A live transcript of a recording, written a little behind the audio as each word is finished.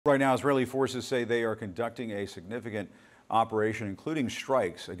Right now, Israeli forces say they are conducting a significant operation, including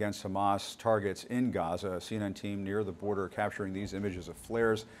strikes against Hamas targets in Gaza. A CNN team near the border capturing these images of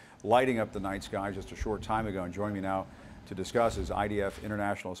flares lighting up the night sky just a short time ago. And joining me now to discuss is IDF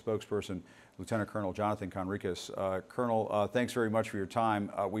International Spokesperson Lieutenant Colonel Jonathan Conricus. Colonel, thanks very much for your time.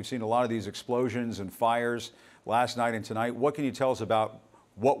 We've seen a lot of these explosions and fires last night and tonight. What can you tell us about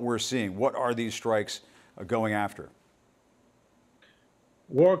what we're seeing? What are these strikes going after?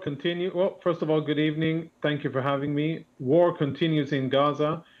 War continues. Well, first of all, good evening. Thank you for having me. War continues in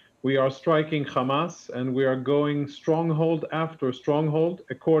Gaza. We are striking Hamas, and we are going stronghold after stronghold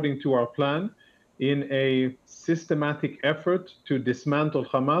according to our plan in a systematic effort to dismantle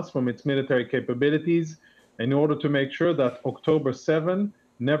Hamas from its military capabilities in order to make sure that October 7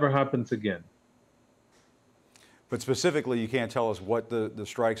 never happens again. But specifically, you can't tell us what the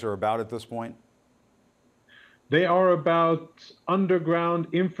strikes are about at this point? They are about underground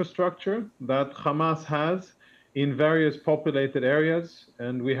infrastructure that Hamas has in various populated areas,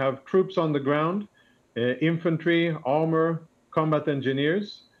 and we have troops on the ground, infantry, armor, combat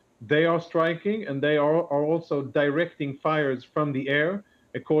engineers. They are striking, and they are also directing fires from the air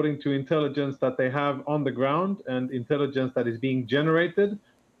according to intelligence that they have on the ground and intelligence that is being generated,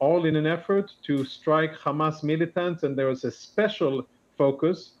 all in an effort to strike Hamas militants, and there is a special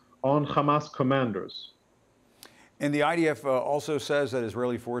focus on Hamas commanders. And the IDF also says that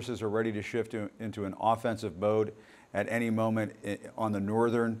Israeli forces are ready to shift into an offensive mode at any moment on the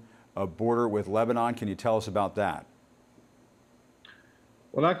northern border with Lebanon. Can you tell us about that?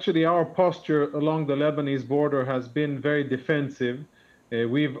 Well, actually, our posture along the Lebanese border has been very defensive.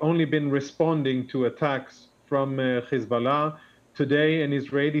 We've only been responding to attacks from Hezbollah. Today, an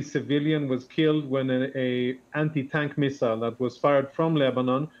Israeli civilian was killed when an anti-tank missile that was fired from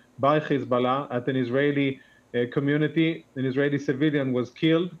Lebanon by Hezbollah at an Israeli community, an Israeli civilian was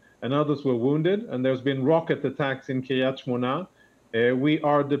killed and others were wounded, and there's been rocket attacks in Kiryat Shmona. We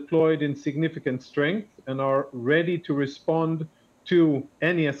are deployed in significant strength and are ready to respond to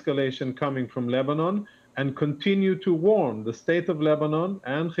any escalation coming from Lebanon and continue to warn the state of Lebanon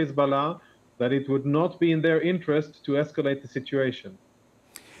and Hezbollah that it would not be in their interest to escalate the situation.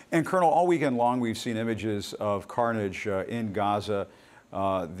 And Colonel, all weekend long we've seen images of carnage in Gaza.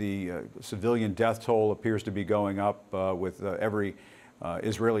 The civilian death toll appears to be going up with every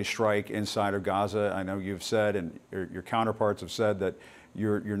Israeli strike inside of Gaza. I know you've said, and your counterparts have said, that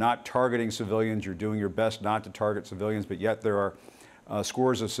you're not targeting civilians. You're doing your best not to target civilians, but yet there are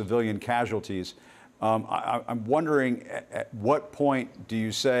scores of civilian casualties. I'm wondering, at what point do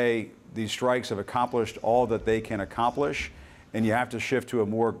you say these strikes have accomplished all that they can accomplish, and you have to shift to a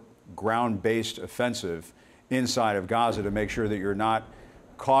more ground-based offensive inside of Gaza to make sure that you're not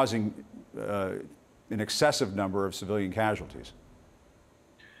causing an excessive number of civilian casualties?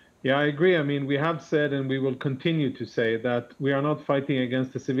 Yeah, I agree. I mean, we have said, and we will continue to say, that we are not fighting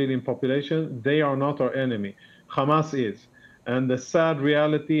against the civilian population. They are not our enemy. Hamas is. And the sad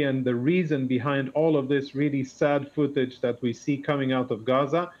reality and the reason behind all of this really sad footage that we see coming out of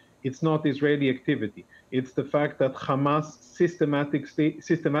Gaza, it's not Israeli activity. It's the fact that Hamas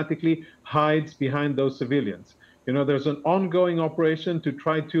systematically hides behind those civilians. You know, there's an ongoing operation to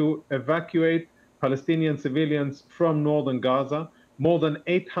try to evacuate Palestinian civilians from northern Gaza. More than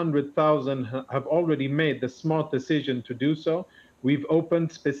 800,000 have already made the smart decision to do so. We've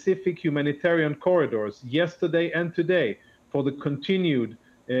opened specific humanitarian corridors yesterday and today for the continued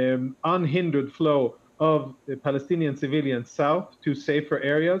unhindered flow of Palestinian civilians south to safer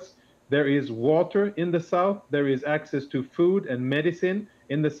areas. There is water in the south, there is access to food and medicine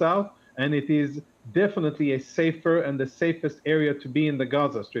in the south, and it is definitely a safer and the safest area to be in the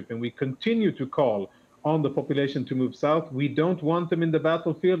Gaza Strip. And we continue to call on the population to move south. We don't want them in the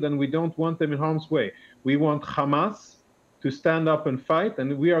battlefield, and we don't want them in harm's way. We want Hamas to stand up and fight,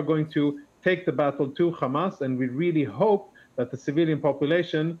 and we are going to take the battle to Hamas, and we really hope that the civilian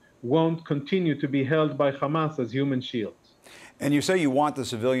population won't continue to be held by Hamas as human shields. And you say you want the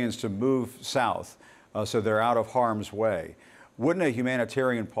civilians to move south so they're out of harm's way. Wouldn't a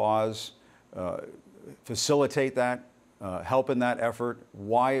humanitarian pause facilitate that, help in that effort?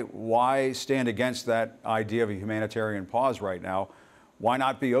 Why stand against that idea of a humanitarian pause right now? Why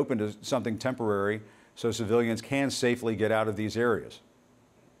not be open to something temporary so civilians can safely get out of these areas?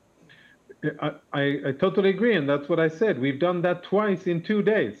 I totally agree, and that's what I said. We've done that twice in 2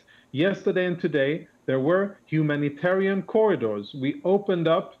 days. Yesterday and today, there were humanitarian corridors. We opened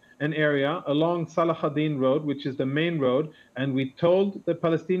up an area along Salah ad-Din Road, which is the main road, and we told the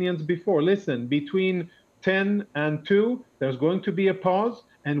Palestinians before, listen, between 10 and 2, there's going to be a pause,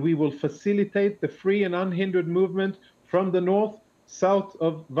 and we will facilitate the free and unhindered movement from the north south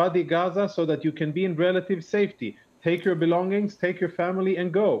of Wadi Gaza so that you can be in relative safety. Take your belongings, take your family,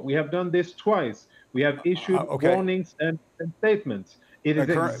 and go. We have done this twice. We have issued Okay. warnings and statements. It is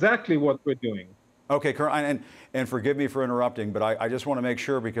exactly what we're doing. Okay, and forgive me for interrupting, but I just want to make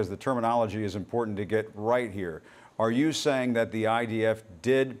sure because the terminology is important to get right here. Are you saying that the IDF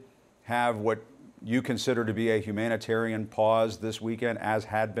did have what you consider to be a humanitarian pause this weekend, as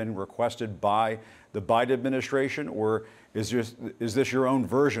had been requested by the Biden administration, or is this your own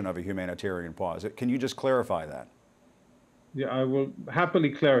version of a humanitarian pause? Can you just clarify that? Yeah, I will happily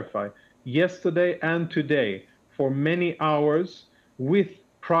clarify. Yesterday and today, for many hours, with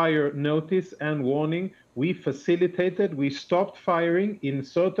prior notice and warning, we stopped firing in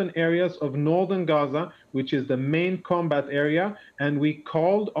certain areas of northern Gaza, which is the main combat area, and we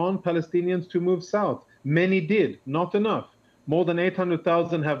called on Palestinians to move south. Many did, not enough. More than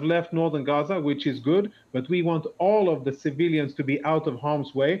 800,000 have left northern Gaza, which is good, but we want all of the civilians to be out of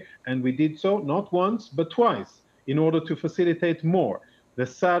harm's way, and we did so not once, but twice, in order to facilitate more. The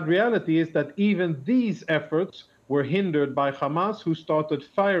sad reality is that even these efforts were hindered by Hamas, who started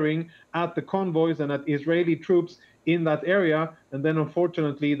firing at the convoys and at Israeli troops in that area. And then,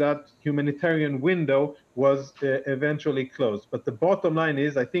 unfortunately, that humanitarian window was eventually closed. But the bottom line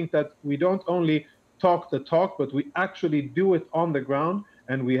is, I think that we don't only talk the talk, but we actually do it on the ground.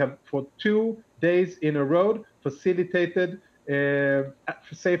 And we have, for 2 days in a row, facilitated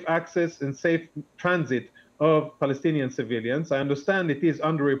safe access and safe transit of Palestinian civilians. I understand it is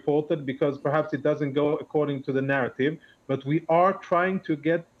underreported because perhaps it doesn't go according to the narrative, but we are trying to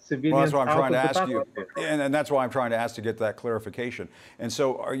get civilians out of the battlefield. And that's why I'm trying to ask to get that clarification. And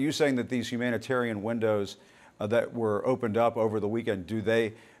so are you saying that these humanitarian windows that were opened up over the weekend, do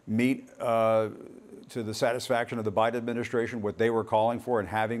they meet to the satisfaction of the Biden administration, what they were calling for, and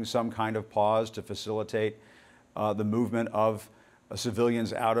having some kind of pause to facilitate the movement of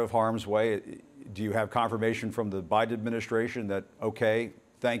civilians out of harm's way? Do you have confirmation from the Biden administration that, okay,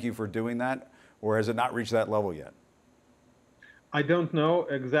 thank you for doing that, or has it not reached that level yet? I don't know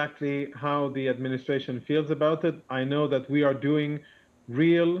exactly how the administration feels about it. I know that we are doing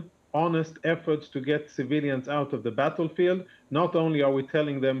real, honest efforts to get civilians out of the battlefield. Not only are we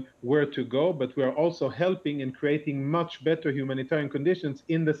telling them where to go, but we are also helping in creating much better humanitarian conditions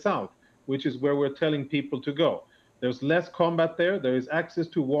in the south, which is where we're telling people to go. There's less combat there. There is access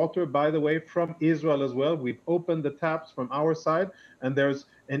to water, by the way, from Israel as well. We've opened the taps from our side, and there's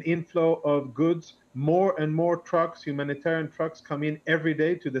an inflow of goods. More and more trucks, humanitarian trucks, come in every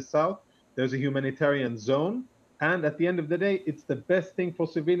day to the south. There's a humanitarian zone. And at the end of the day, it's the best thing for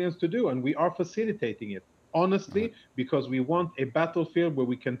civilians to do, and we are facilitating it. Honestly, because we want a battlefield where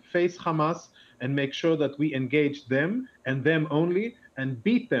we can face Hamas and make sure that we engage them and them only and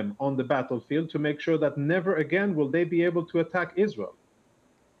beat them on the battlefield to make sure that never again will they be able to attack Israel.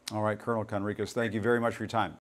 All right, Colonel Conricus, thank you very much for your time.